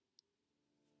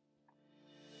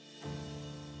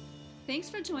Thanks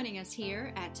for joining us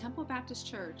here at Temple Baptist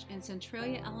Church in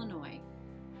Centralia, Illinois,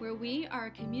 where we are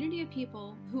a community of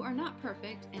people who are not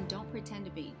perfect and don't pretend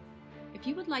to be. If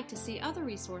you would like to see other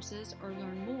resources or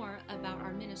learn more about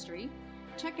our ministry,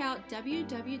 check out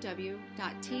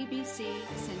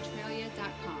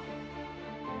www.tbccentralia.com.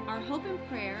 Our hope and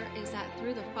prayer is that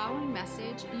through the following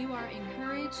message, you are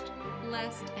encouraged,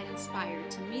 blessed, and inspired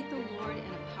to meet the Lord in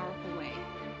a powerful way.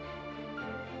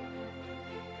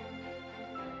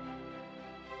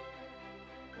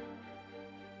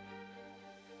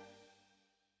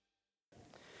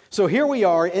 So here we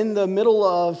are in the middle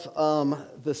of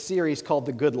the series called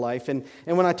The Good Life. And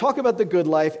when I talk about the good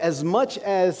life, as much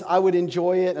as I would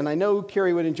enjoy it, and I know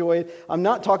Carrie would enjoy it, I'm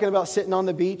not talking about sitting on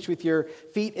the beach with your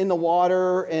feet in the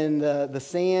water and the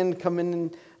sand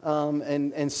coming,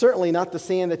 and certainly not the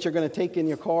sand that you're going to take in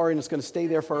your car and it's going to stay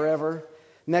there forever.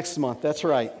 Next month, that's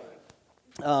right.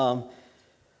 I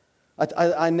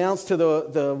announced to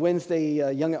the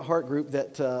Wednesday Young at Heart group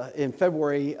that in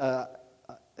February,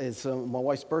 is my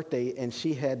wife's birthday, and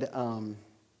she had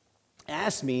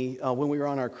asked me when we were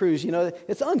on our cruise,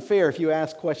 it's unfair if you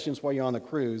ask questions while you're on the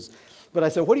cruise, but I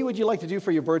said, what would you like to do for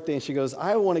your birthday? And she goes,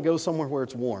 I want to go somewhere where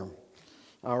it's warm.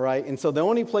 All right, and so the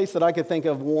only place that I could think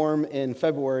of warm in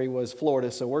February was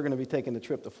Florida, so we're going to be taking the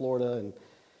trip to Florida,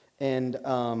 and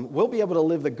we'll be able to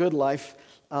live the good life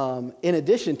in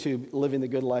addition to living the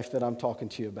good life that I'm talking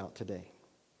to you about today.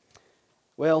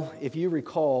 Well, if you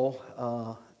recall,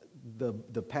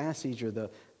 the passage or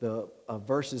the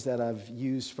verses that I've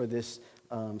used for this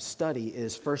study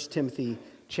is 1 Timothy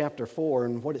chapter 4,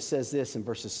 and what it says this in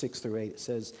verses 6 through 8. It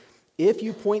says, if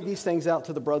you point these things out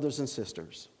to the brothers and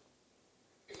sisters,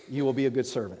 you will be a good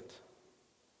servant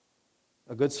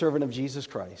of Jesus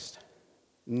Christ,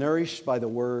 nourished by the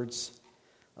words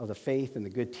of the faith and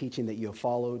the good teaching that you have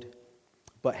followed,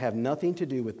 but have nothing to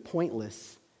do with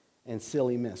pointless and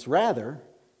silly myths. Rather,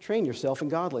 train yourself in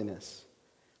godliness.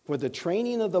 For the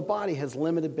training of the body has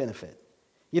limited benefit.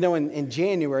 In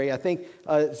January, I think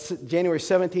January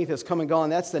 17th has come and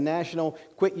gone. That's the National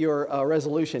Quit Your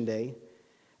Resolution Day.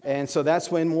 And so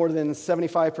that's when more than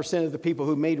 75% of the people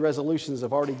who made resolutions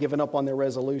have already given up on their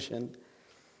resolution.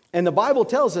 And the Bible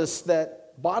tells us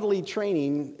that bodily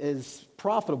training is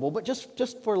profitable, but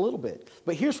just for a little bit.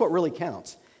 But here's what really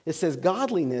counts. It says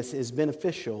godliness is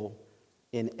beneficial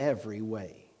in every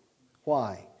way.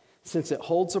 Why? Since it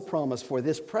holds a promise for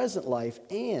this present life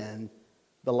and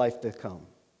the life to come.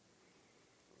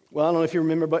 Well, I don't know if you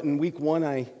remember, but in week 1,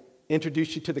 I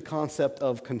introduced you to the concept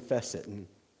of confess it. And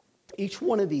each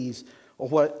one of these are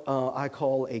what I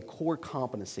call a core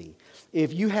competency.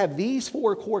 If you have these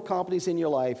 4 core competencies in your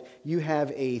life, you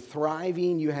have a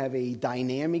thriving, you have a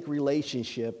dynamic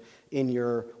relationship in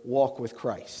your walk with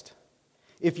Christ.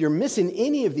 If you're missing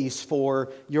any of these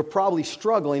 4, you're probably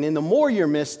struggling. And the more you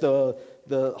miss, the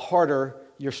harder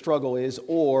your struggle is,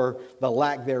 or the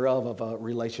lack thereof of a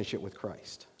relationship with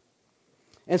Christ.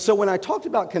 And so when I talked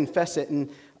about confess it, and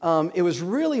it was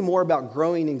really more about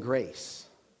growing in grace.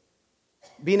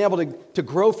 Being able to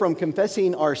grow from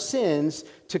confessing our sins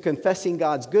to confessing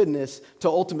God's goodness to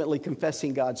ultimately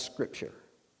confessing God's scripture.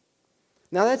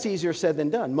 Now that's easier said than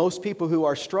done. Most people who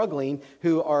are struggling,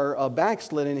 who are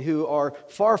backslidden, who are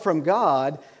far from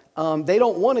God, they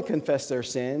don't want to confess their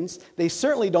sins. They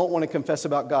certainly don't want to confess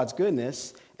about God's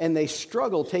goodness. And they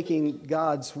struggle taking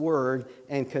God's word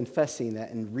and confessing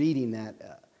that and reading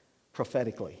that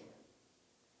prophetically.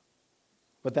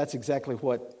 But that's exactly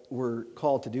what we're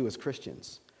called to do as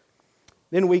Christians.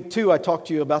 Then week 2, I talked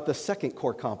to you about the second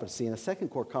core competency. And the second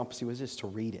core competency was just to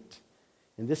read it.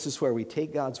 And this is where we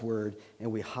take God's word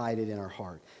and we hide it in our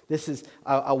heart.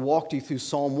 I walked you through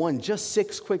Psalm 1, just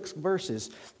 6 quick verses.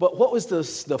 But what was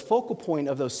the focal point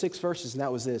of those 6 verses? And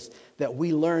that was this, that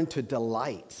we learn to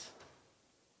delight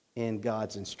in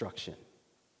God's instruction.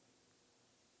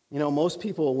 Most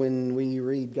people, when we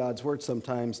read God's word,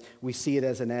 sometimes we see it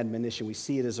as an admonition. We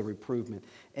see it as a reprovement.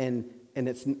 And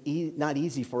it's not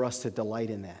easy for us to delight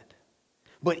in that.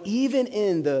 But even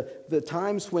in the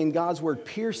times when God's word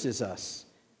pierces us,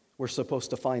 we're supposed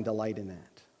to find delight in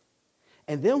that.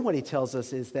 And then what he tells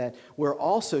us is that we're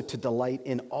also to delight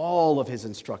in all of his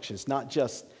instructions, not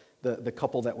just the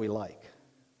couple that we like.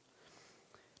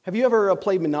 Have you ever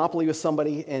played Monopoly with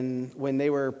somebody, and when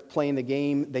they were playing the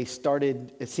game,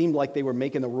 it seemed like they were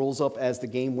making the rules up as the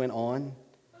game went on?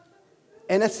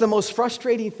 And that's the most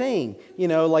frustrating thing.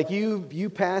 Like you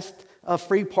passed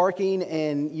free parking,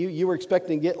 and you were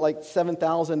expecting to get like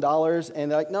 $7,000,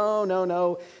 and they're like,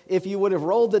 no. If you would have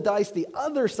rolled the dice the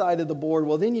other side of the board,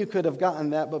 well, then you could have gotten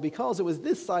that. But because it was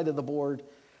this side of the board,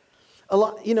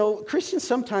 Christians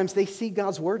sometimes they see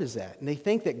God's word as that, and they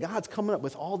think that God's coming up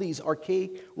with all these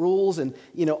archaic rules, and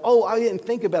I didn't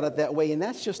think about it that way, and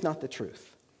that's just not the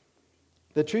truth.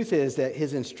 The truth is that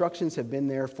his instructions have been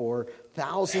there for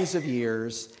thousands of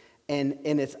years, and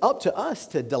it's up to us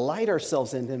to delight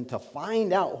ourselves in them, to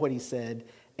find out what he said,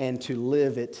 and to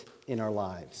live it in our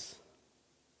lives.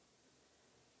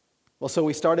 Well, so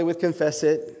we started with confess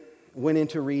it, went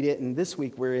into read it, and this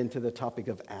week we're into the topic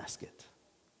of ask it.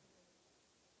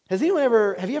 Have you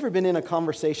ever been in a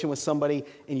conversation with somebody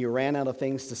and you ran out of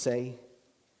things to say?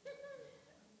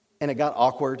 And it got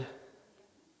awkward?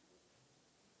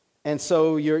 And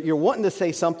so you're wanting to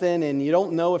say something and you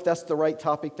don't know if that's the right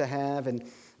topic to have. And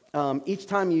each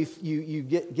time you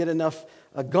get enough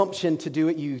gumption to do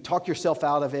it, you talk yourself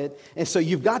out of it. And so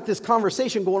you've got this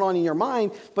conversation going on in your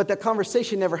mind, but that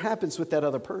conversation never happens with that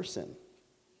other person.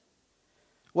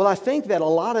 Well, I think that a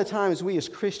lot of times we as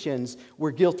Christians,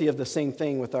 we're guilty of the same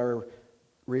thing with our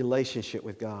relationship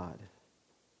with God.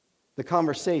 The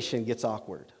conversation gets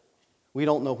awkward. We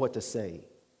don't know what to say.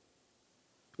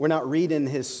 We're not reading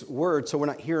his word, so we're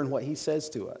not hearing what he says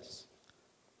to us.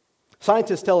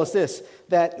 Scientists tell us this,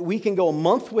 that we can go a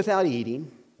month without eating,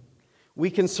 we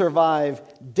can survive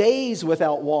days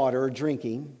without water or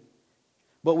drinking,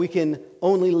 but we can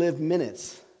only live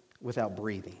minutes without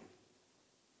breathing.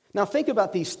 Now think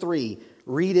about these three: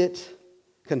 read it,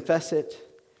 confess it,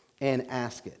 and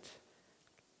ask it.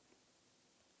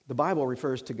 The Bible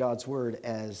refers to God's word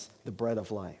as the bread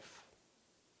of life.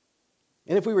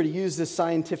 And if we were to use this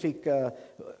scientific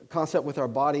concept with our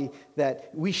body, that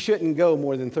we shouldn't go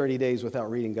more than 30 days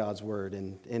without reading God's word,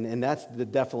 and that's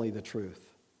definitely the truth.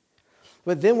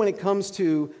 But then when it comes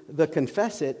to the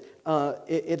confess it,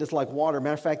 it is like water.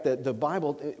 Matter of fact, the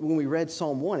Bible, when we read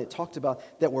Psalm 1, it talked about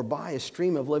that we're by a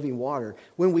stream of living water.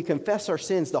 When we confess our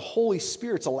sins, the Holy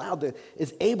Spirit's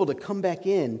is able to come back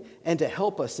in and to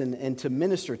help us and to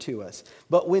minister to us.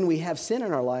 But when we have sin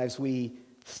in our lives, we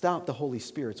stop the Holy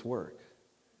Spirit's work.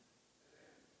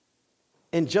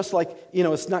 And just like,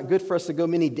 it's not good for us to go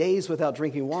many days without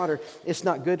drinking water, it's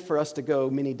not good for us to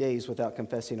go many days without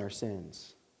confessing our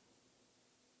sins.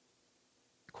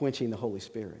 Quenching the Holy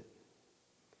Spirit.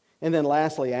 And then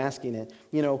lastly, asking it.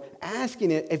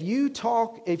 Asking it, if you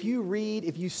talk, if you read,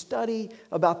 if you study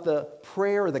about the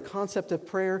prayer or the concept of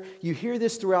prayer, you hear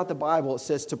this throughout the Bible. It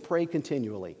says to pray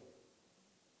continually.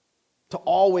 To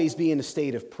always be in a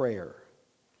state of prayer.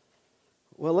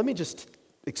 Well, let me just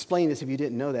explain this if you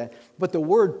didn't know that. But the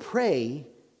word pray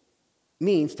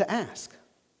means to ask.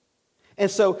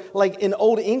 And so, like in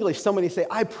Old English, somebody say,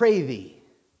 I pray thee.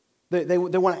 They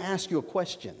want to ask you a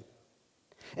question.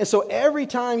 And so every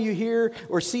time you hear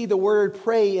or see the word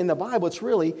pray in the Bible, it's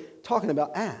really talking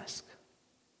about ask.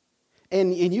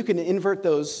 And you can invert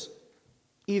those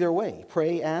either way.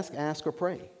 Pray, ask, or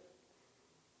pray.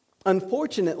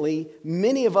 Unfortunately,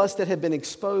 many of us that have been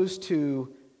exposed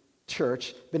to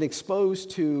church, been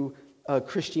exposed to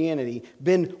Christianity,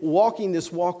 been walking this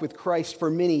walk with Christ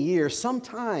for many years,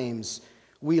 sometimes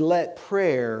we let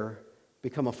prayer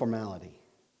become a formality.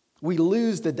 We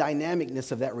lose the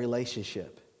dynamicness of that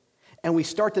relationship. And we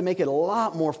start to make it a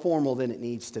lot more formal than it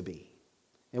needs to be.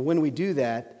 And when we do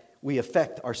that, we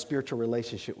affect our spiritual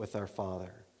relationship with our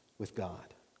Father, with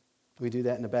God. We do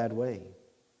that in a bad way.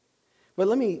 But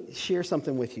let me share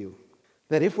something with you.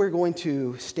 That if we're going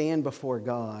to stand before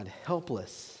God,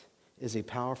 helpless is a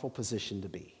powerful position to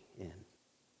be in.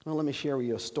 Well, let me share with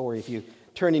you a story. If you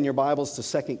turn in your Bibles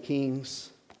to 2 Kings,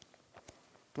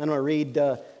 I'm going to read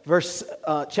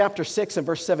chapter 6 and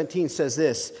verse 17 says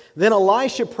this. Then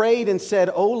Elisha prayed and said,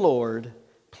 O Lord,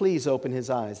 please open his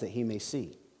eyes that he may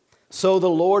see. So the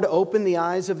Lord opened the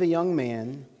eyes of the young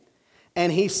man,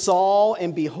 and he saw,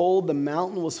 and behold, the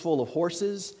mountain was full of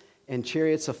horses and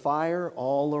chariots of fire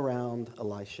all around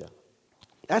Elisha.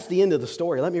 That's the end of the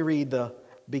story. Let me read the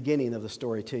beginning of the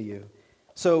story to you.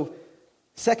 So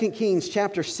 2 Kings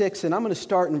chapter 6, and I'm going to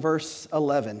start in verse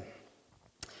 11.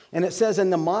 And it says,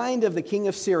 And the mind of the king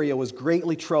of Syria was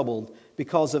greatly troubled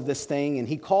because of this thing. And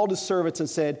he called his servants and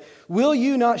said, Will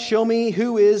you not show me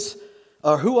who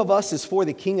of us is for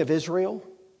the king of Israel?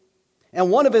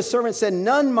 And one of his servants said,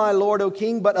 None, my lord, O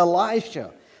king, but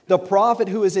Elisha, the prophet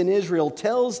who is in Israel,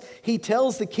 tells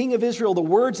the king of Israel the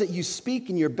words that you speak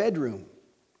in your bedroom.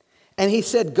 And he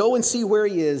said, Go and see where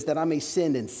he is, that I may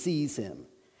send and seize him.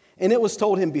 And it was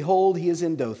told him, Behold, he is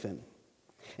in Dothan.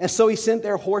 And so he sent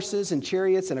their horses and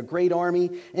chariots and a great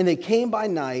army, and they came by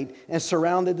night and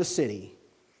surrounded the city.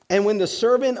 And when the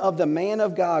servant of the man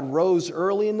of God rose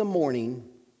early in the morning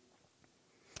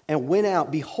and went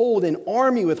out, behold, an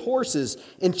army with horses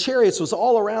and chariots was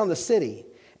all around the city.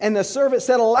 And the servant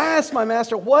said, alas, my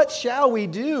master, what shall we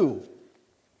do?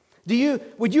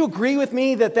 Would you agree with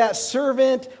me that that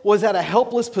servant was at a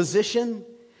helpless position?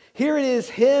 Here it is,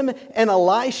 him and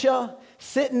Elisha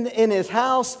sitting in his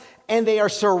house, and they are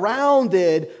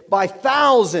surrounded by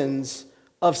thousands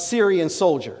of Syrian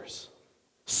soldiers.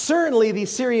 Certainly, these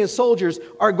Syrian soldiers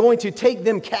are going to take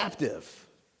them captive.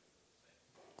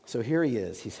 So here he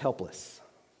is, he's helpless.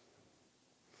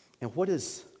 And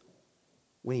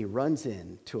when he runs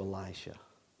in to Elisha,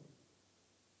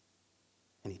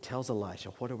 and he tells Elisha,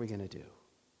 what are we going to do?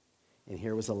 And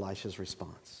here was Elisha's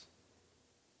response.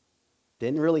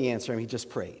 Didn't really answer him, he just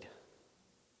prayed.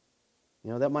 You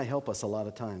know, that might help us a lot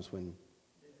of times when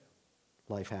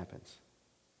life happens.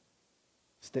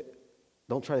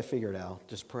 Don't try to figure it out,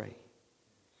 just pray.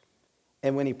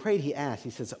 And when he prayed, he asked, he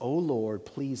says, "O Lord,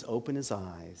 please open his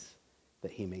eyes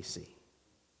that he may see."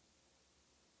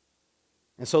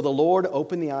 And so the Lord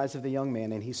opened the eyes of the young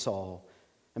man, and he saw.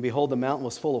 And behold, the mountain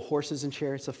was full of horses and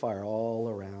chariots of fire all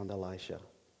around Elisha.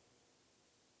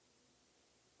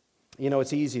 You know,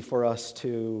 it's easy for us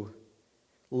to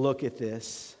look at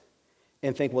this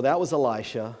and think, well, that was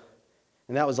Elisha,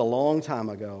 and that was a long time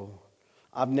ago.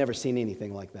 I've never seen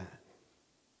anything like that.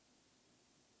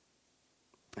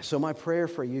 So my prayer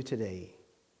for you today,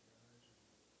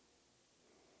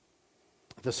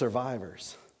 the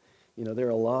survivors, you know, there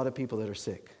are a lot of people that are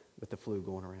sick with the flu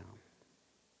going around.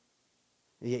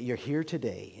 Yet you're here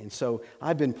today. And so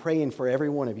I've been praying for every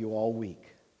one of you all week.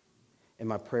 And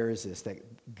my prayer is this,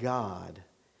 that God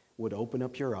would open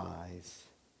up your eyes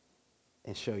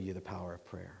and show you the power of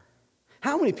prayer.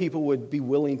 How many people would be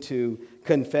willing to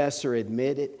confess or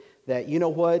admit it that, you know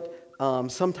what,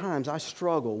 sometimes I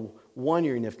struggle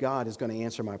wondering if God is going to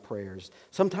answer my prayers.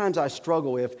 Sometimes I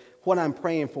struggle if what I'm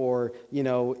praying for, you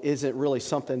know, isn't really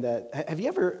something that... Have you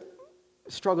ever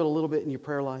struggled a little bit in your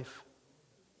prayer life?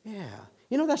 Yeah.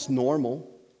 You know, that's normal.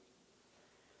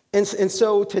 And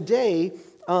so today,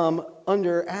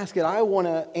 under Ask It, I want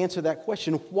to answer that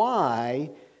question. Why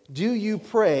do you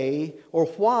pray, or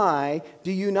why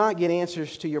do you not get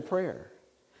answers to your prayer?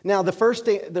 Now,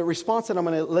 the response that I'm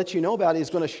going to let you know about is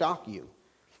going to shock you.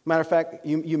 Matter of fact,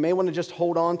 you may want to just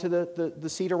hold on to the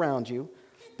seat around you,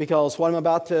 because what I'm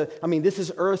about to, this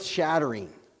is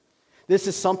earth-shattering. This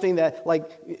is something that,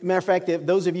 matter of fact, if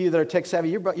those of you that are tech-savvy,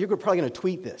 you're probably going to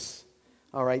tweet this.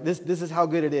 All right, this is how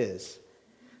good it is.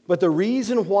 But the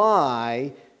reason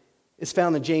why is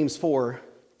found in James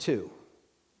 4:2.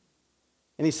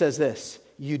 And he says this,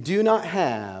 you do not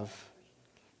have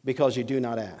because you do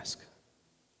not ask.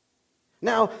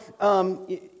 Now,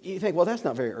 you think, well, that's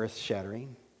not very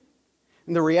earth-shattering.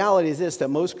 And the reality is this, that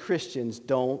most Christians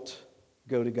don't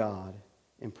go to God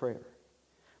in prayer.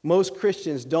 Most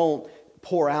Christians don't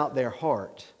pour out their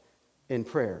heart in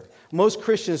prayer. Most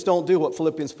Christians don't do what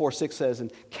Philippians 4:6 says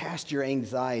and cast your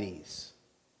anxieties.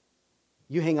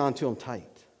 You hang on to them tight.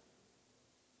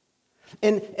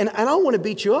 And I don't want to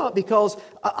beat you up, because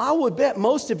I would bet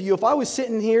most of you, if I was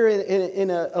sitting here in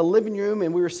a living room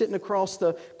and we were sitting across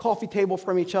the coffee table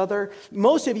from each other,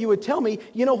 most of you would tell me,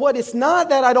 you know what, it's not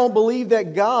that I don't believe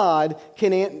that God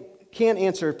can't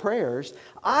answer prayers.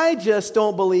 I just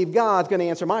don't believe God's going to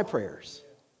answer my prayers.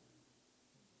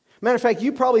 Matter of fact,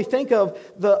 you probably think of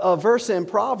the verse in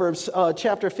Proverbs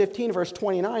chapter 15, verse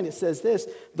 29. It says this,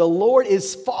 the Lord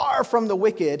is far from the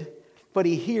wicked, but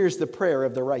he hears the prayer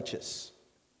of the righteous.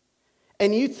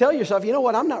 And you tell yourself, you know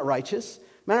what, I'm not righteous.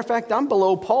 Matter of fact, I'm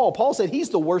below Paul. Paul said he's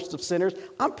the worst of sinners.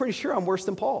 I'm pretty sure I'm worse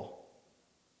than Paul.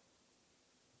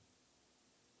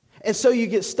 And so you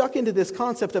get stuck into this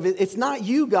concept of it's not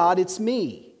you, God, it's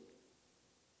me.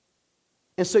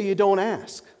 And so you don't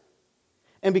ask.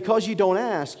 And because you don't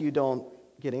ask, you don't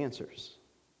get answers.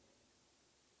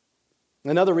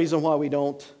 Another reason why we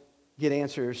don't get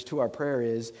answers to our prayer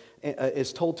is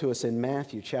told to us in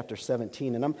Matthew chapter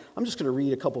 17. And I'm just going to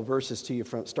read a couple verses to you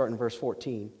from starting verse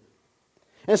 14.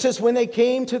 And it says, when they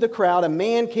came to the crowd, a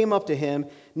man came up to him,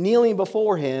 kneeling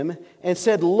before him, and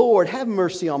said, Lord, have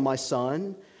mercy on my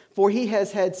son, for he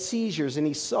has had seizures and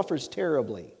he suffers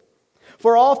terribly.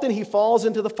 For often he falls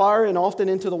into the fire and often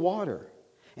into the water.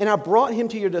 And I brought him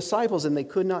to your disciples, and they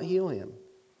could not heal him.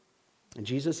 And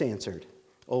Jesus answered,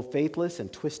 O faithless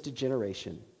and twisted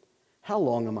generation, how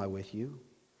long am I with you?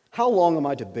 How long am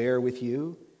I to bear with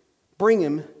you? Bring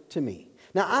him to me.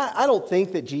 Now, I don't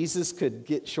think that Jesus could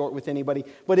get short with anybody,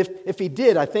 but if he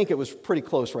did, I think it was pretty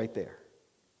close right there.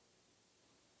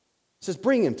 It says,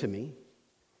 bring him to me.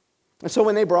 And so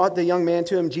when they brought the young man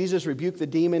to him, Jesus rebuked the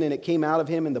demon, and it came out of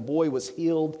him, and the boy was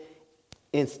healed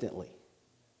instantly.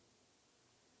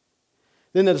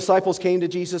 Then the disciples came to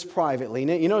Jesus privately.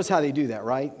 And you notice how they do that,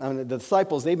 right? I mean, the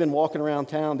disciples, they've been walking around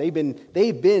town. They've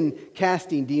been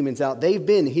casting demons out. They've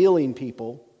been healing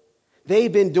people.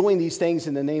 They've been doing these things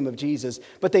in the name of Jesus.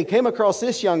 But they came across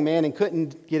this young man and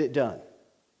couldn't get it done.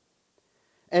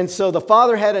 And so the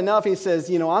father had enough. He says,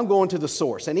 I'm going to the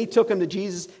source. And he took him to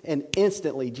Jesus, and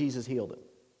instantly Jesus healed him.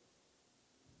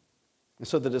 And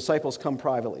so the disciples come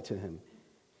privately to him.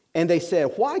 And they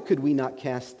said, why could we not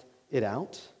cast it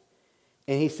out?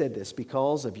 And he said this,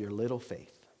 because of your little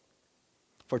faith.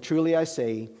 For truly I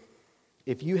say,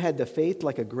 if you had the faith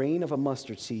like a grain of a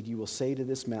mustard seed, you will say to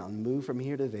this mountain, move from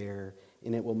here to there,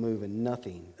 and it will move, and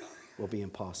nothing will be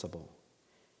impossible.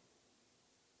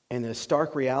 And the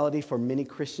stark reality for many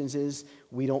Christians is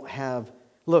we don't have,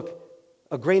 look,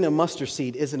 a grain of mustard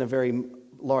seed isn't a very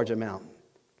large amount.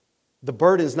 The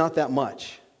burden is not that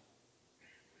much.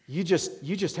 You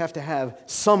just have to have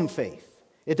some faith.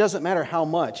 It doesn't matter how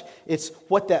much. It's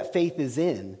what that faith is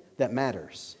in that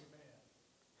matters.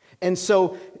 And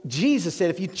so Jesus said,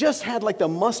 if you just had like the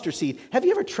mustard seed, have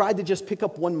you ever tried to just pick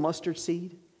up one mustard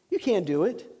seed? You can't do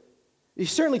it. You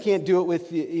certainly can't do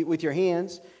it with your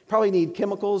hands. Probably need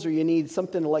chemicals, or you need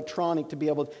something electronic to be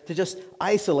able to just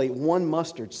isolate one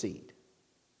mustard seed.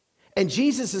 And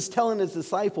Jesus is telling his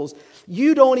disciples,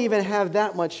 you don't even have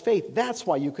that much faith. That's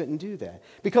why you couldn't do that.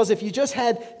 Because if you just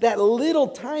had that little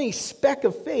tiny speck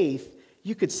of faith,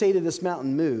 you could say to this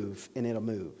mountain, move, and it'll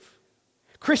move.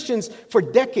 Christians for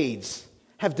decades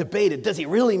have debated, does he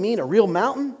really mean a real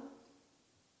mountain?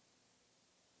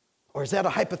 Or is that a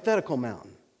hypothetical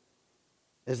mountain?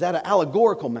 Is that an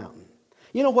allegorical mountain?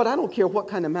 You know what? I don't care what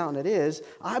kind of mountain it is.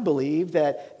 I believe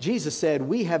that Jesus said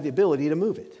we have the ability to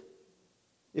move it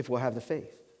if we'll have the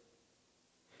faith.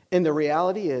 And the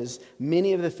reality is,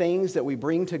 many of the things that we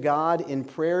bring to God in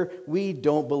prayer, we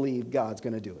don't believe God's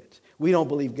going to do it. We don't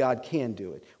believe God can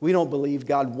do it. We don't believe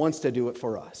God wants to do it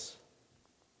for us.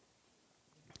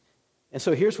 And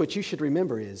so here's what you should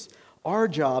remember is, our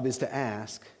job is to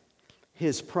ask,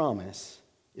 His promise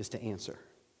is to answer.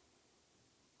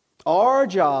 Our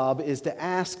job is to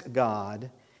ask God,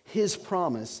 His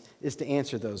promise is to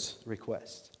answer those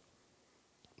requests.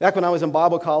 Back when I was in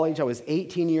Bible college, I was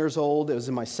 18 years old. It was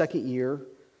in my second year,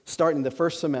 starting the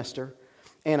first semester,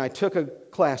 and I took a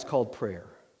class called prayer.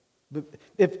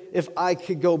 If I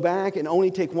could go back and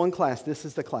only take one class, this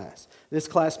is the class. This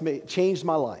class changed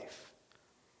my life.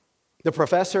 The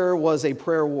professor was a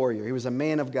prayer warrior. He was a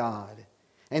man of God.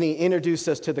 And he introduced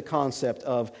us to the concept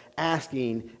of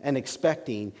asking and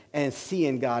expecting and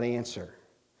seeing God answer.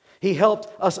 He helped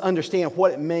us understand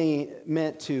what it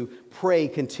meant to pray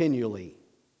continually.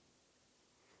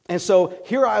 And so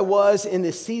here I was in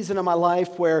this season of my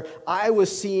life where I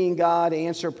was seeing God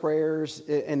answer prayers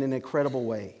in an incredible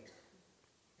way.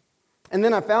 And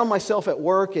then I found myself at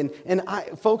work, and I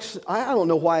don't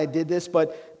know why I did this,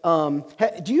 but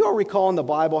do you all recall in the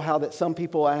Bible how that some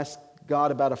people ask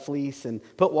God about a fleece and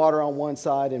put water on one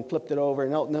side and flipped it over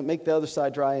and make the other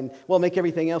side dry and, make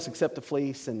everything else except the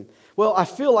fleece? And, I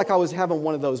feel like I was having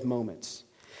one of those moments.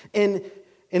 And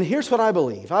here's what I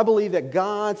believe. I believe that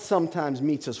God sometimes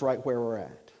meets us right where we're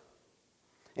at.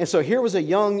 And so here was a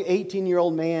young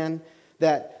 18-year-old man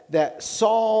that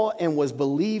saw and was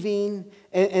believing.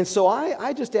 And so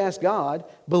I just asked God,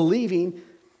 believing.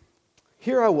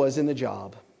 Here I was in the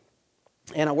job,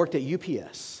 and I worked at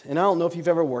UPS. And I don't know if you've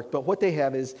ever worked, but what they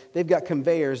have is they've got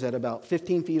conveyors that about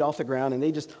 15 feet off the ground,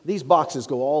 and these boxes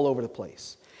go all over the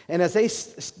place. And as they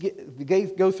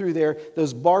go through there,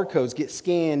 those barcodes get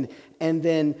scanned, and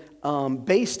then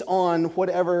based on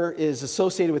whatever is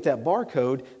associated with that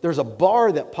barcode, there's a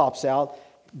bar that pops out,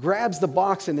 grabs the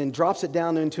box, and then drops it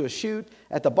down into a chute.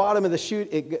 At the bottom of the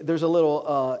chute, there's a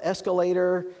little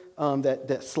escalator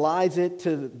that slides it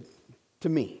to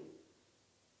me.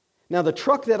 Now, the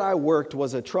truck that I worked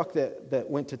was a truck that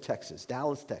went to Texas,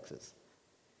 Dallas, Texas.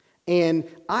 And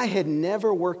I had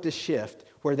never worked a shift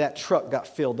where that truck got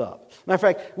filled up. Matter of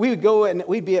fact, we would go and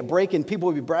we'd be at break and people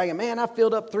would be bragging, man, I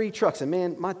filled up 3 trucks. And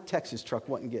man, my Texas truck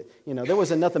wouldn't get, there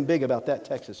wasn't nothing big about that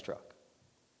Texas truck.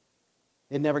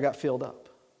 It never got filled up.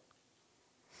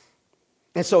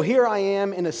 And so here I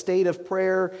am in a state of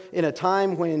prayer in a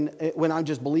time when I'm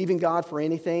just believing God for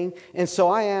anything. And so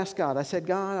I asked God, I said,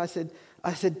 God,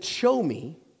 I said, show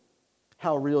me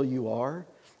how real you are.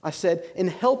 I said, and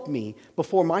help me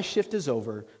before my shift is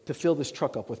over to fill this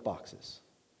truck up with boxes.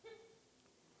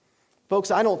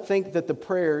 Folks, I don't think that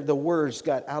the words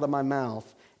got out of my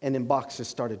mouth and then boxes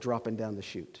started dropping down the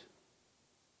chute.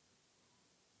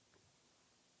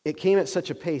 It came at such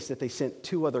a pace that they sent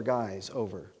 2 other guys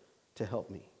over to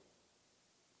help me.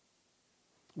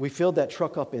 We filled that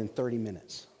truck up in 30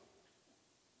 minutes.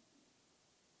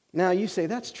 Now, you say,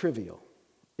 that's trivial.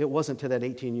 It wasn't to that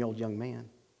 18-year-old young man.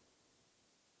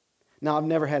 Now, I've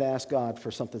never had to ask God for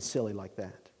something silly like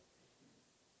that.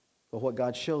 But what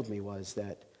God showed me was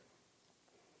that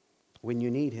when you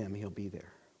need Him, He'll be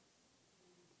there.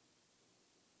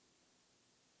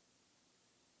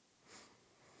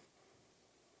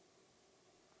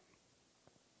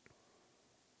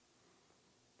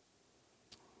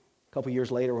 A couple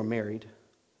years later, we're married.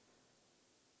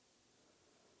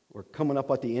 We're coming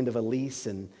up at the end of a lease,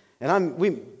 and I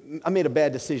made a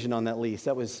bad decision on that lease.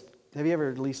 Have you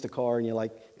ever leased a car and you're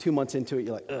like 2 months into it,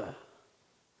 you're like, ugh.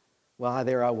 Well,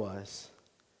 there I was.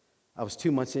 I was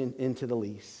 2 months into the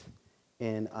lease,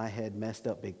 and I had messed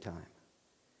up big time.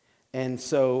 And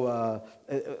so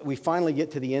we finally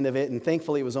get to the end of it, and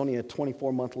thankfully it was only a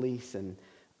 24-month lease, and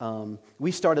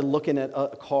we started looking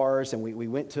at cars, and we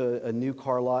went to a new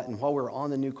car lot, and while we were on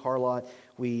the new car lot,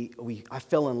 I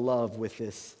fell in love with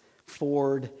this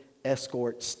Ford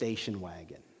Escort station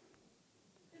wagon.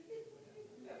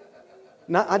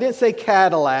 Now, I didn't say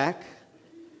Cadillac,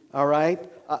 all right?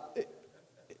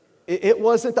 It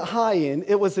wasn't the high end.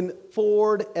 It was a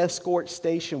Ford Escort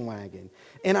station wagon.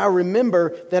 And I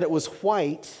remember that it was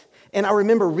white, and I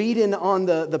remember reading on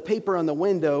the paper on the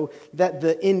window that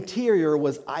the interior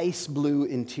was ice blue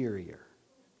interior.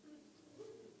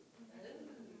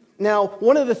 Now,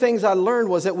 one of the things I learned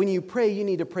was that when you pray, you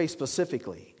need to pray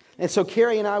specifically. And so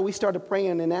Carrie and I, we started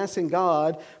praying and asking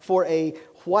God for a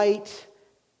white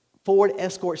Ford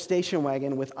Escort station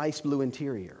wagon with ice blue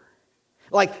interior.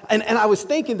 And I was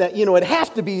thinking that, it'd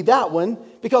have to be that one,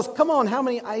 because come on, how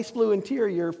many ice blue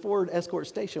interior Ford Escort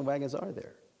station wagons are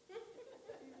there?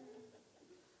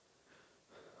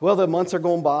 Well, the months are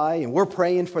going by, and we're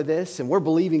praying for this, and we're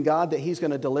believing God that He's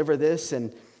going to deliver this,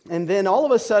 and then all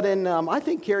of a sudden, I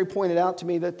think Carrie pointed out to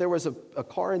me that there was a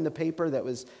car in the paper that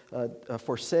was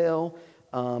for sale,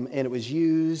 and it was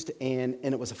used, and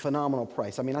it was a phenomenal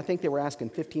price. I mean, I think they were asking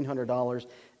 $1,500,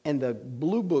 and the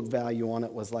Blue Book value on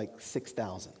it was like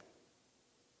 $6,000.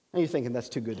 Now you're thinking that's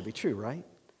too good to be true, right?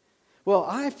 Well,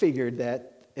 I figured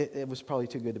that it was probably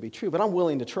too good to be true, but I'm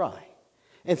willing to try.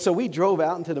 And so we drove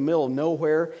out into the middle of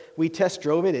nowhere. We test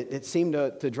drove it. It seemed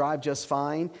to drive just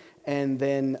fine. And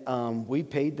then we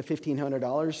paid the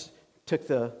 $1,500, took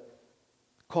the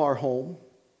car home.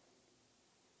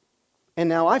 And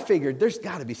now I figured there's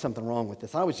got to be something wrong with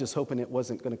this. I was just hoping it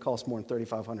wasn't going to cost more than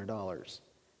 $3,500.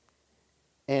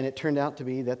 And it turned out to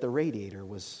be that the radiator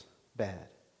was bad.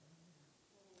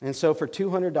 And so for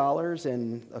 $200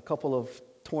 and a couple of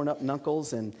torn up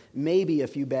knuckles and maybe a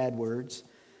few bad words,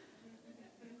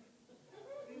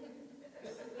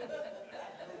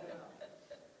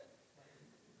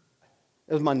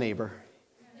 it was my neighbor.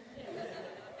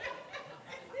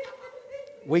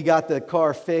 We got the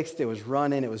car fixed. It was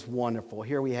running. It was wonderful.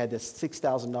 Here we had this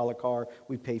 $6,000 car.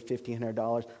 We paid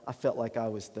 $1,500. I felt like I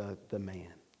was the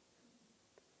man.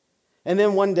 And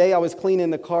then one day I was cleaning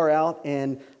the car out,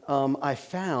 and I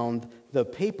found the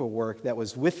paperwork that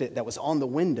was with it, that was on the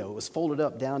window. It was folded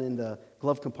up down in the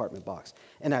glove compartment box.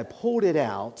 And I pulled it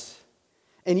out,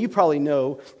 and you probably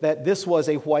know that this was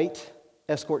a white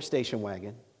Escort station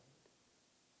wagon.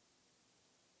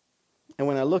 And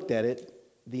when I looked at it,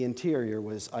 the interior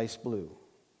was ice blue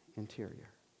interior.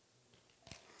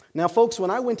 Now, folks, when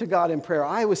I went to God in prayer,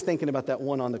 I was thinking about that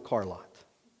one on the car lot.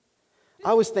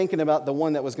 I was thinking about the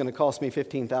one that was going to cost me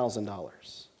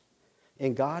 $15,000.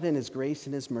 And God, in His grace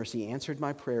and His mercy, answered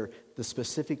my prayer, the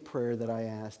specific prayer that I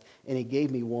asked, and He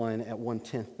gave me one at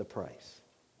 1/10 the price.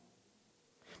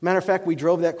 Matter of fact, we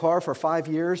drove that car for 5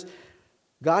 years,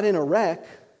 got in a wreck,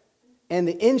 and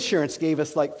the insurance gave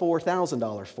us like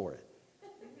 $4,000 for it.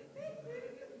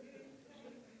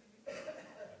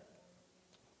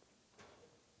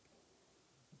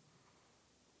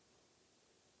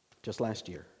 Just last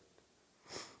year,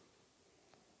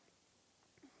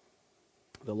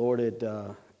 the Lord had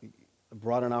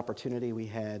brought an opportunity. We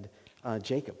had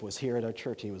Jacob was here at our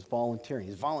church, and he was volunteering.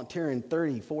 He's volunteering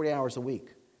 30, 40 hours a week.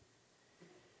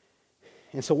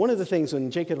 And so one of the things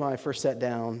when Jacob and I first sat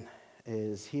down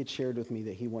is he had shared with me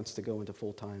that he wants to go into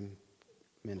full-time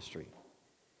ministry.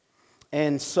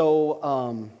 And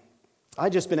so I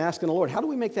just been asking the Lord, how do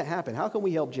we make that happen? How can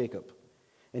we help Jacob?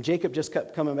 And Jacob just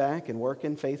kept coming back and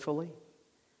working faithfully.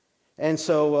 And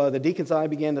so the deacons and I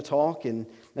began to talk. And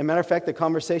as a matter of fact, the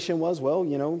conversation was, well,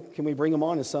 can we bring him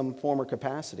on in some form or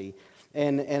capacity?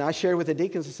 And I shared with the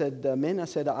deacons, I said, men, I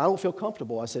don't feel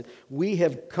comfortable. I said, we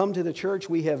have come to the church.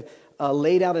 We have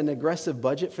laid out an aggressive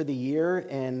budget for the year.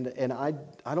 And I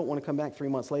don't want to come back 3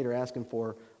 months later asking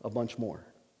for a bunch more.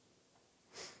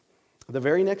 The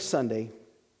very next Sunday,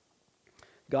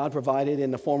 God provided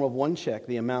in the form of one check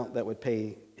the amount that would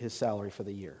pay his salary for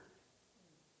the year.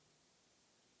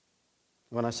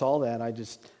 When I saw that,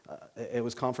 it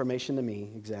was confirmation to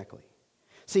me, exactly.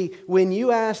 See, when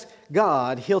you ask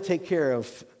God, He'll take care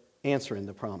of answering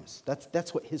the promise.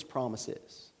 That's what His promise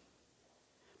is.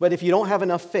 But if you don't have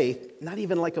enough faith, not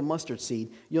even like a mustard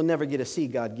seed, you'll never get to see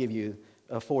God give you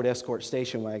a Ford Escort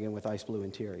station wagon with ice blue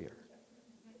interior.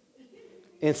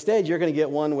 Instead, you're going to get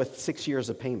one with 6 years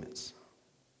of payments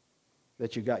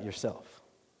that you got yourself.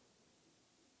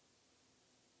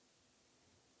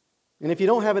 And if you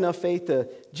don't have enough faith to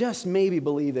just maybe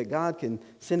believe that God can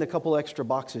send a couple extra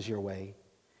boxes your way,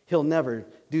 He'll never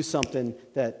do something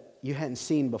that you hadn't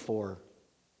seen before.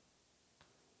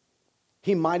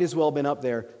 He might as well have been up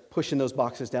there pushing those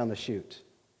boxes down the chute.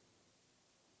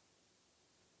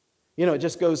 You know, it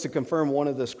just goes to confirm one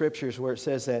of the scriptures where it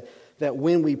says that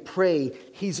when we pray,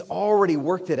 He's already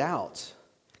worked it out.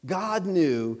 God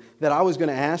knew that I was going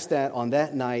to ask that on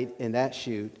that night in that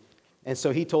chute. And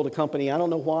so He told a company, I don't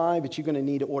know why, but you're going to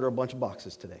need to order a bunch of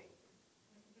boxes today.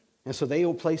 And so they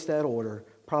will place that order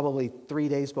probably 3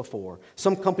 days before.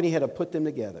 Some company had to put them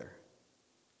together.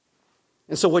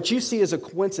 And so what you see as a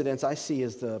coincidence, I see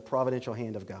as the providential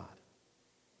hand of God.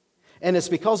 And it's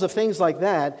because of things like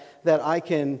that that I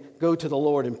can go to the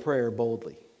Lord in prayer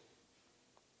boldly.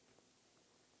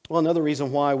 Well, another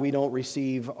reason why we don't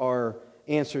receive our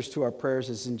answers to our prayers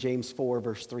is in James 4,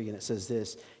 verse 3, and it says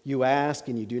this: you ask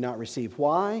and you do not receive.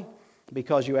 Why?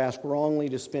 Because you ask wrongly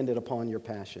to spend it upon your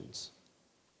passions.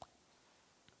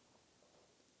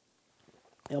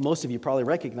 Now, most of you probably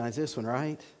recognize this one,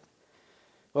 right?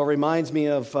 Well, it reminds me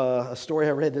of a story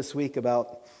I read this week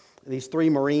about these 3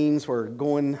 Marines were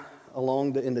going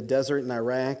along in the desert in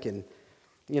Iraq, and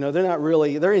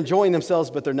they're enjoying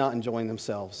themselves, but they're not enjoying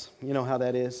themselves. You know how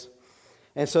that is?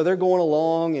 And so they're going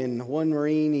along, and one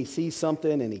Marine, he sees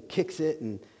something, and he kicks it,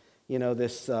 and,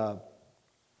 this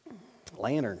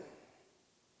lantern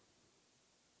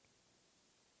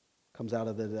comes out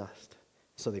of the dust.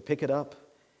 So they pick it up.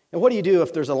 And what do you do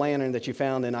if there's a lantern that you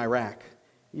found in Iraq?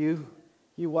 You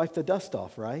wipe the dust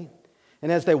off, right?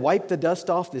 And as they wipe the dust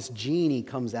off, this genie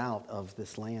comes out of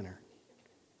this lantern.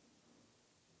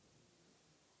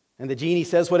 And the genie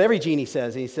says what every genie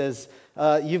says. He says,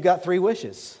 you've got 3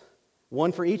 wishes,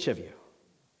 one for each of you.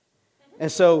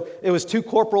 And so it was 2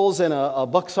 corporals and a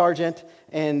buck sergeant.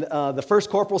 And the first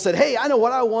corporal said, hey, I know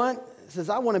what I want. He says,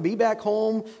 I want to be back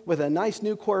home with a nice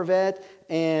new Corvette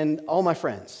and all my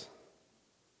friends.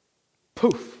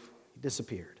 Poof, he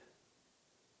disappeared.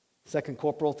 Second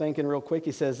corporal, thinking real quick,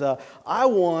 he says, I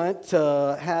want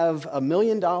to have $1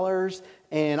 million,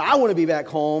 and I want to be back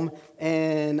home,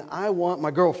 and I want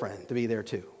my girlfriend to be there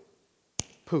too.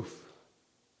 Poof.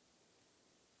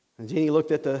 And Genie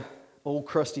looked at the old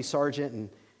crusty sergeant, and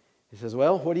he says,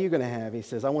 well, what are you going to have? He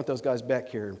says, I want those guys back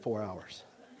here in 4 hours.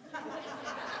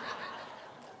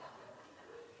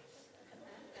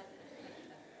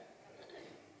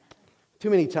 Too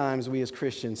many times we as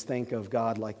Christians think of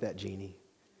God like that genie,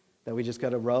 that we just got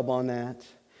to rub on that.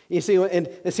 You see, and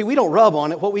we don't rub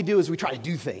on it. What we do is we try to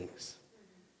do things.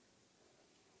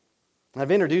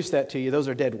 I've introduced that to you. Those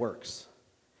are dead works.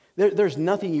 There's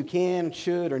nothing you can,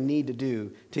 should, or need to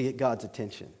do to get God's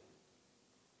attention.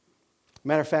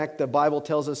 Matter of fact, the Bible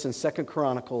tells us in 2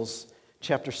 Chronicles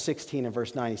chapter 16 and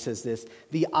verse 9, he says this: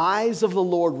 the eyes of the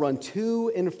Lord run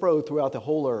to and fro throughout the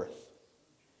whole earth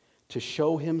to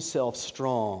show Himself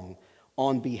strong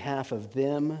on behalf of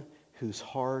them whose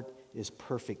heart is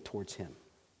perfect towards Him.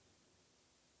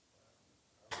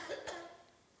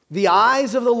 The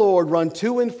eyes of the Lord run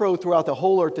to and fro throughout the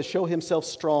whole earth to show Himself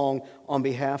strong on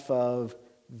behalf of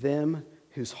them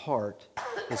whose heart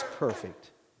is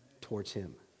perfect towards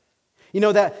Him. You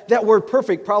know, that word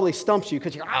perfect probably stumps you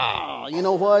because you're, you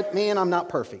know what? Man, I'm not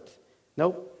perfect.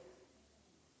 Nope.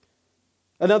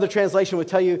 Another translation would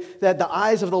tell you that the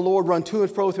eyes of the Lord run to and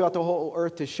fro throughout the whole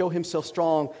earth to show Himself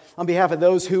strong on behalf of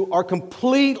those who are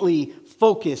completely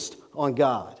focused on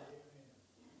God.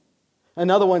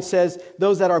 Another one says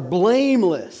those that are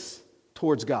blameless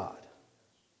towards God.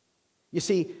 You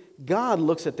see, God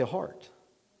looks at the heart.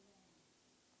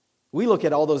 We look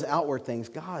at all those outward things.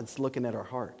 God's looking at our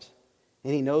heart.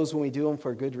 And He knows when we do them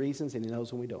for good reasons, and He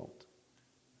knows when we don't.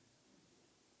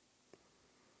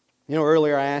 You know,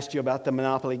 earlier I asked you about the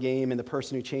Monopoly game and the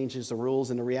person who changes the rules,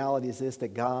 and the reality is this,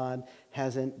 that God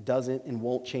doesn't, and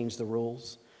won't change the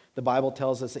rules. The Bible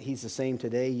tells us that He's the same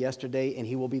today, yesterday, and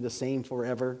He will be the same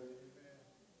forever.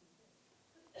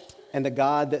 And the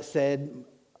God that said,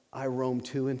 I roam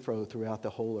to and fro throughout the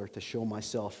whole earth to show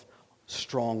myself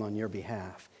strong on your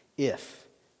behalf, if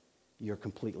you're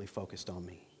completely focused on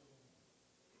me.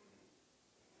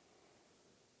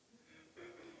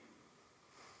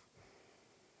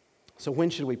 So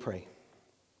when should we pray?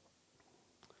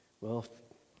 Well, if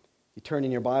you turn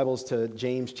in your Bibles to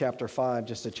James chapter 5,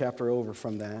 just a chapter over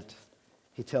from that,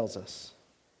 he tells us.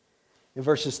 In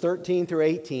verses 13 through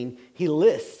 18, he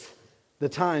lists the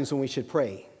times when we should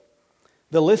pray.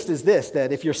 The list is this,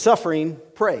 that if you're suffering,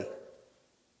 pray.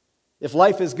 If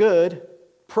life is good,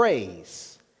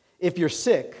 praise. If you're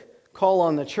sick, call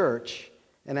on the church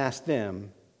and ask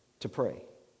them to pray.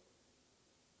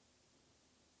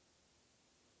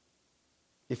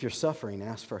 If you're suffering,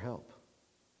 ask for help.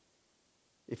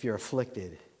 If you're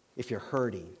afflicted, if you're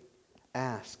hurting,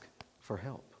 ask for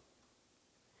help.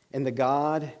 And the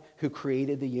God who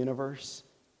created the universe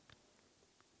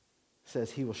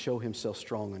says he will show himself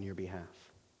strong on your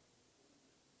behalf.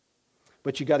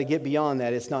 But you got to get beyond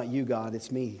that. It's not you, God,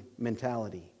 it's me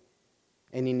mentality.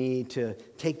 And you need to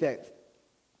take that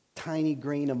tiny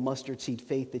grain of mustard seed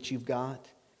faith that you've got,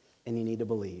 and you need to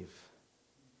believe.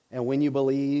 And when you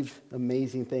believe,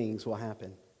 amazing things will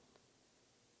happen.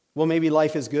 Well, maybe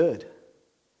life is good.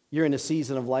 You're in a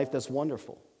season of life that's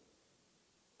wonderful.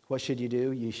 What should you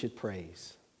do? You should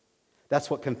praise. That's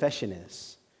what confession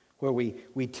is, where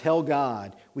we tell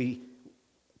God, we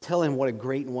tell him what a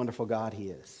great and wonderful God he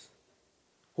is.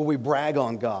 Where we brag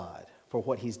on God for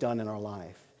what he's done in our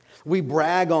life. We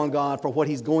brag on God for what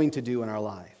he's going to do in our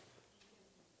life.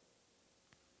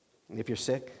 And if you're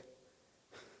sick,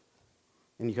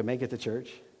 and you can make it to church,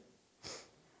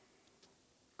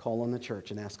 call on the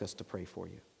church and ask us to pray for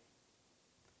you.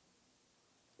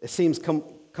 It seems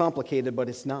complicated, but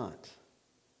it's not.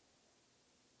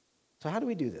 So how do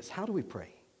we do this? How do we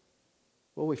pray?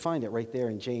 Well, we find it right there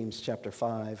in James chapter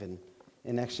 5,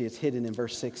 and actually it's hidden in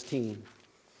verse 16.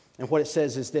 And what it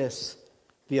says is this: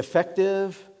 the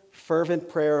effective, fervent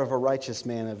prayer of a righteous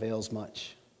man avails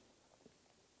much.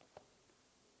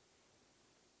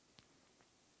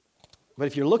 But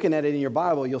if you're looking at it in your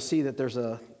Bible, you'll see that there's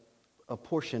a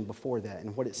portion before that.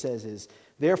 And what it says is,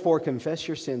 therefore confess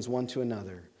your sins one to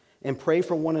another and pray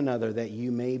for one another that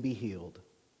you may be healed.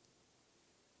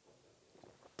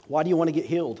 Why do you want to get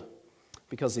healed?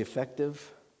 Because the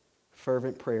effective,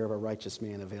 fervent prayer of a righteous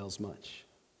man avails much.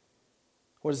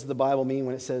 What does the Bible mean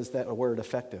when it says that word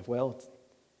effective? Well,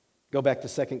 go back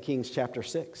to 2 Kings chapter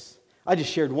 6. I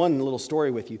just shared one little story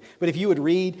with you. But if you would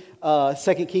read 2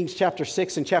 Kings chapter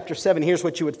 6 and chapter 7, here's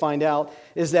what you would find out,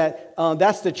 is that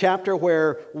that's the chapter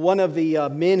where one of the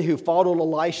men who followed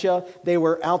Elisha, they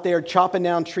were out there chopping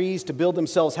down trees to build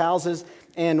themselves houses,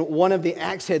 and one of the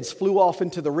axe heads flew off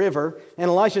into the river, and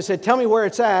Elisha said, tell me where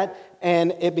it's at,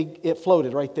 and it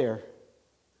floated right there.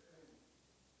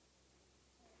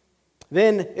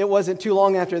 Then it wasn't too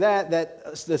long after that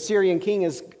the Syrian king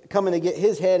is coming to get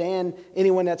his head and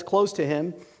anyone that's close to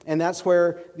him. And that's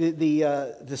where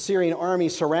the Syrian army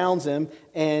surrounds him.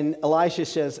 And Elisha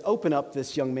says, open up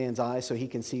this young man's eyes so he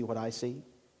can see what I see.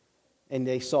 And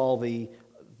they saw the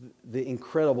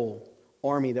incredible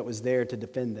army that was there to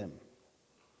defend them.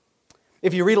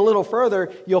 If you read a little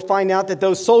further, you'll find out that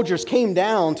those soldiers came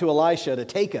down to Elisha to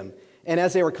take him. And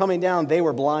as they were coming down, they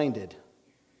were blinded.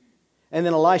 And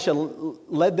then Elisha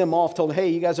led them off, told them,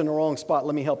 hey, you guys are in the wrong spot.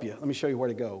 Let me help you. Let me show you where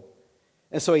to go.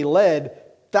 And so he led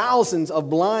thousands of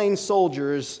blind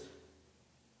soldiers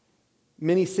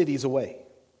many cities away.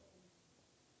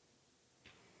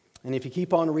 And if you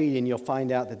keep on reading, you'll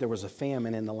find out that there was a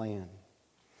famine in the land.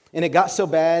 And it got so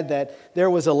bad that there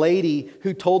was a lady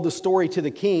who told the story to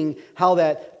the king, how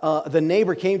that the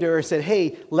neighbor came to her and said,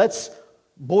 hey, let's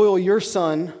boil your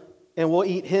son and we'll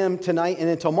eat him tonight, and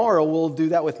then tomorrow we'll do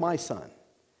that with my son.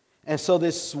 And so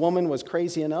this woman was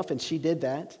crazy enough, and she did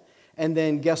that. And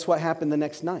then guess what happened the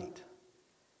next night?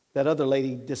 That other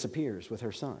lady disappears with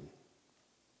her son.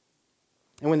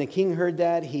 And when the king heard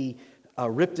that, he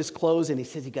ripped his clothes, and he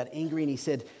says he got angry, and he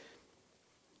said,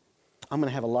 I'm going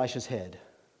to have Elisha's head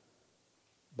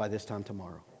by this time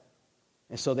tomorrow.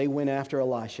 And so they went after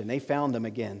Elisha, and they found him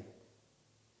again.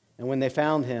 And when they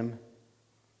found him,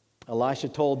 Elisha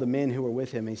told the men who were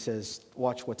with him, he says,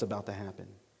 watch what's about to happen.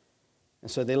 And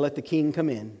so they let the king come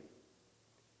in.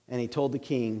 And he told the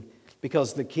king,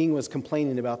 because the king was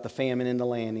complaining about the famine in the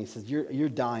land, he says, you're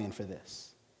dying for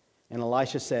this. And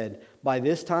Elisha said, by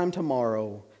this time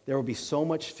tomorrow, there will be so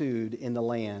much food in the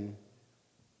land,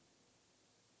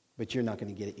 but you're not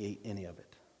going to eat any of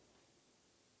it.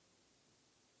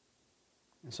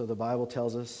 And so the Bible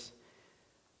tells us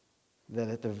that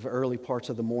at the early parts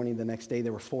of the morning the next day,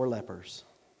 there were 4 lepers.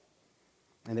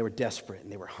 And they were desperate,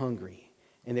 and they were hungry.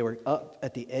 And they were up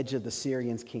at the edge of the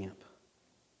Syrians' camp.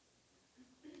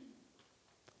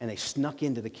 And they snuck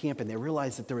into the camp, and they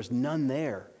realized that there was none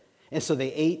there. And so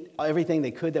they ate everything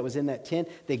they could that was in that tent.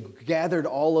 They gathered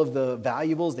all of the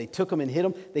valuables. They took them and hid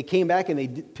them. They came back and they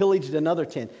pillaged another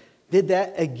tent. Did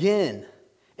that again.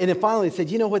 And then finally they said,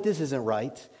 you know what, this isn't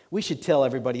right. We should tell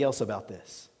everybody else about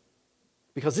this.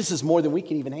 Because this is more than we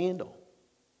can even handle.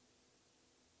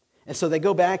 And so they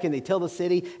go back and they tell the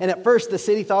city. And at first the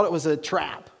city thought it was a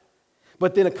trap.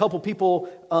 But then a couple people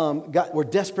were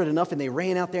desperate enough and they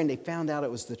ran out there and they found out it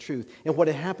was the truth. And what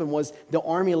had happened was the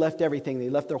army left everything.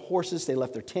 They left their horses, they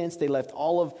left their tents, they left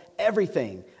all of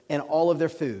everything and all of their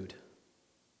food.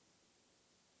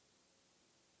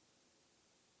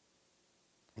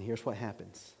 And here's what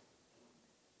happens.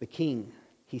 The king,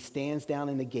 he stands down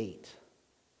in the gate,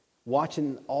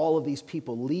 watching all of these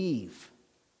people leave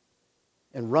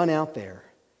and run out there.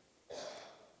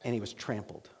 And he was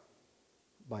trampled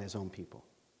by his own people.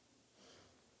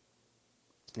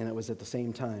 And it was at the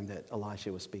same time that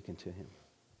Elisha was speaking to him.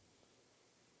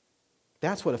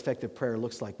 That's what effective prayer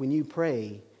looks like. When you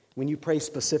pray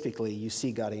specifically, you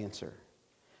see God answer.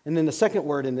 And then the second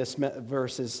word in this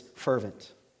verse is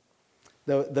fervent.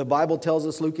 The Bible tells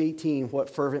us, Luke 18,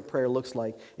 what fervent prayer looks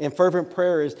like. And fervent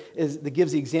prayer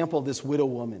gives the example of this widow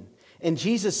woman. And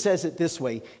Jesus says it this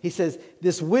way. He says,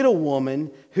 this widow woman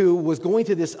who was going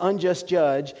to this unjust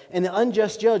judge, and the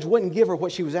unjust judge wouldn't give her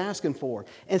what she was asking for.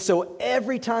 And so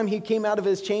every time he came out of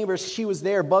his chambers, she was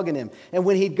there bugging him. And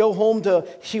when he'd go home,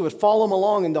 she would follow him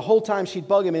along, and the whole time she'd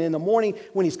bug him. And in the morning,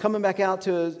 when he's coming back out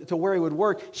to where he would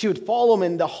work, she would follow him,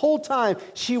 and the whole time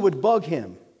she would bug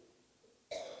him.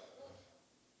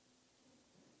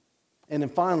 And then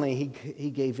finally,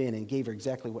 he gave in and gave her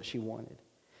exactly what she wanted.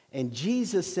 And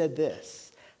Jesus said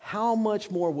this, how much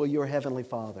more will your heavenly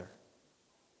Father,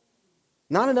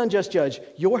 not an unjust judge,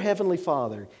 your heavenly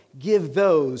Father, give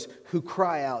those who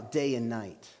cry out day and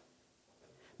night?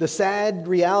 The sad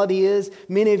reality is,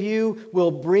 many of you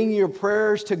will bring your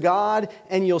prayers to God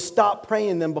and you'll stop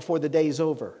praying them before the day's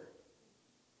over.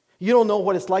 You don't know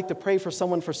what it's like to pray for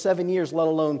someone for 7 years, let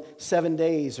alone 7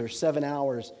 days or 7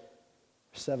 hours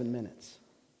or 7 minutes.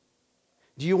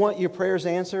 Do you want your prayers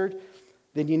answered?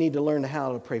 Then you need to learn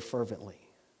how to pray fervently.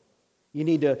 You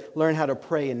need to learn how to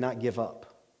pray and not give up.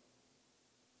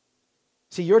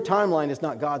 See, your timeline is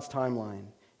not God's timeline,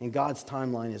 and God's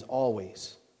timeline is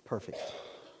always perfect.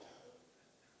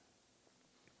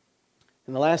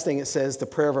 And the last thing it says, the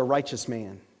prayer of a righteous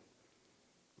man.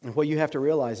 And what you have to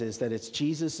realize is that it's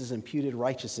Jesus' imputed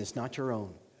righteousness, not your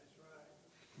own.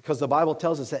 Because the Bible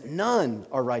tells us that none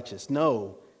are righteous.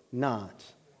 No, not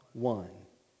one.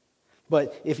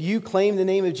 But if you claim the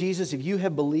name of Jesus, if you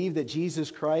have believed that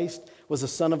Jesus Christ was the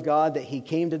Son of God, that He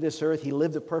came to this earth, He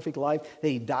lived a perfect life, that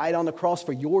He died on the cross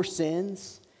for your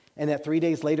sins, and that 3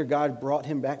 days later God brought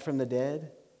Him back from the dead,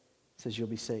 it says you'll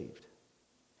be saved.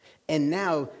 And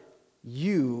now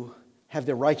you have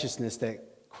the righteousness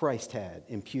that Christ had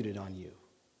imputed on you.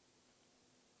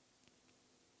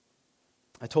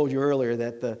 I told you earlier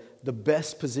that the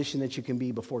best position that you can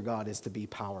be before God is to be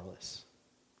powerless.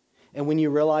 And when you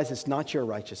realize it's not your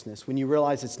righteousness, when you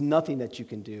realize it's nothing that you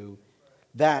can do,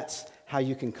 that's how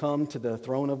you can come to the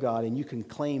throne of God and you can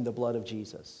claim the blood of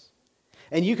Jesus.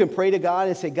 And you can pray to God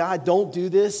and say, God, don't do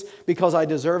this because I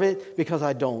deserve it, because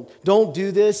I don't. Don't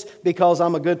do this because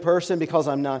I'm a good person, because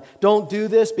I'm not. Don't do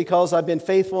this because I've been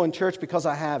faithful in church, because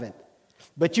I haven't.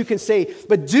 But you can say,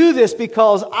 but do this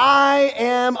because I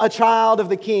am a child of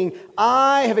the King.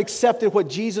 I have accepted what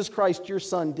Jesus Christ, your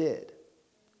Son, did.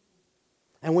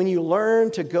 And when you learn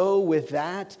to go with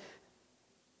that,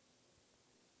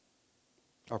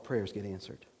 our prayers get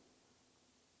answered.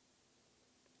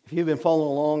 If you've been following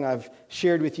along, I've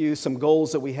shared with you some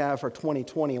goals that we have for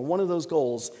 2020. And one of those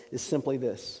goals is simply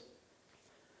this: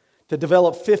 to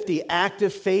develop 50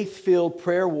 active, faith-filled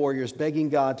prayer warriors begging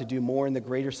God to do more in the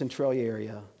greater Centralia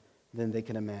area than they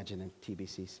can imagine in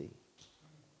TBCC.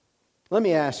 Let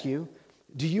me ask you,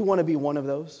 do you want to be one of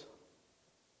those?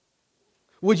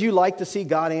 Would you like to see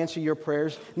God answer your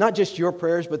prayers? Not just your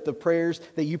prayers, but the prayers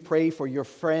that you pray for your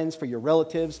friends, for your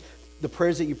relatives, the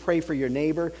prayers that you pray for your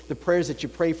neighbor, the prayers that you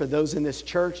pray for those in this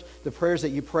church, the prayers that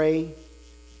you pray.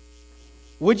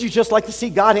 Would you just like to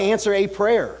see God answer a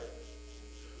prayer?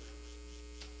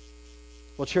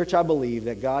 Well, church, I believe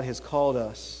that God has called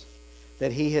us,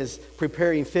 that He is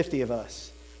preparing 50 of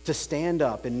us to stand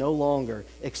up and no longer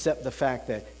accept the fact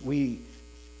that we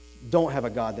don't have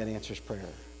a God that answers prayer,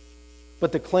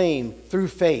 but to claim through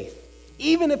faith,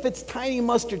 even if it's tiny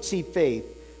mustard seed faith,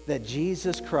 that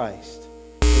Jesus Christ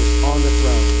is on the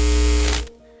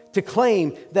throne. To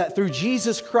claim that through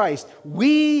Jesus Christ,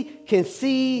 we can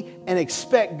see and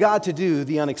expect God to do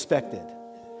the unexpected.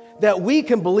 That we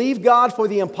can believe God for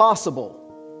the impossible.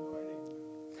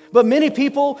 But many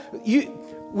people,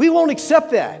 we won't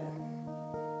accept that.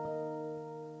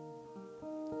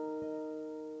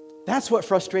 That's what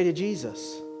frustrated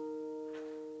Jesus.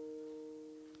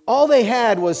 All they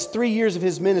had was 3 years of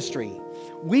his ministry.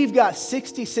 We've got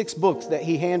 66 books that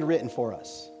he handwritten for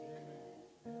us.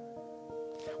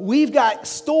 We've got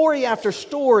story after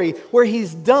story where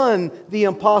he's done the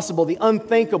impossible, the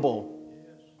unthinkable.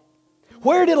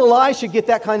 Where did Elisha get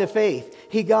that kind of faith?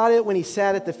 He got it when he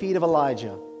sat at the feet of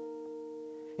Elijah.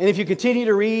 And if you continue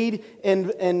to read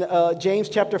in James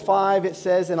chapter 5, it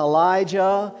says, and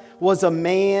Elijah was a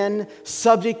man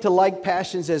subject to like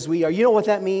passions as we are. You know what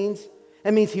that means?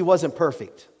 That means he wasn't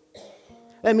perfect.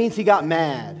 That means he got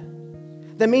mad.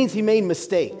 That means he made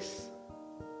mistakes.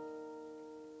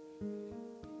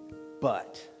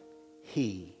 But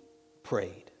he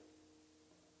prayed.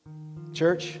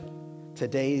 Church,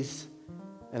 today's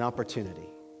an opportunity.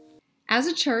 As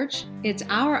a church, it's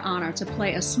our honor to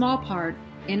play a small part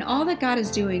in all that God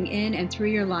is doing in and through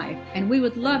your life, and we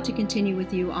would love to continue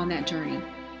with you on that journey.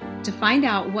 To find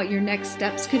out what your next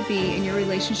steps could be in your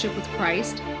relationship with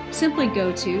Christ, simply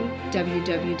go to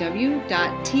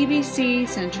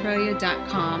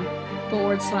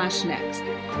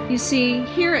www.tbccentralia.com/next. You see,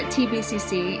 here at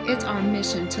TBCC, it's our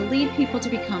mission to lead people to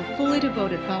become fully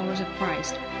devoted followers of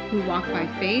Christ who walk by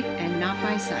faith and not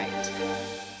by sight.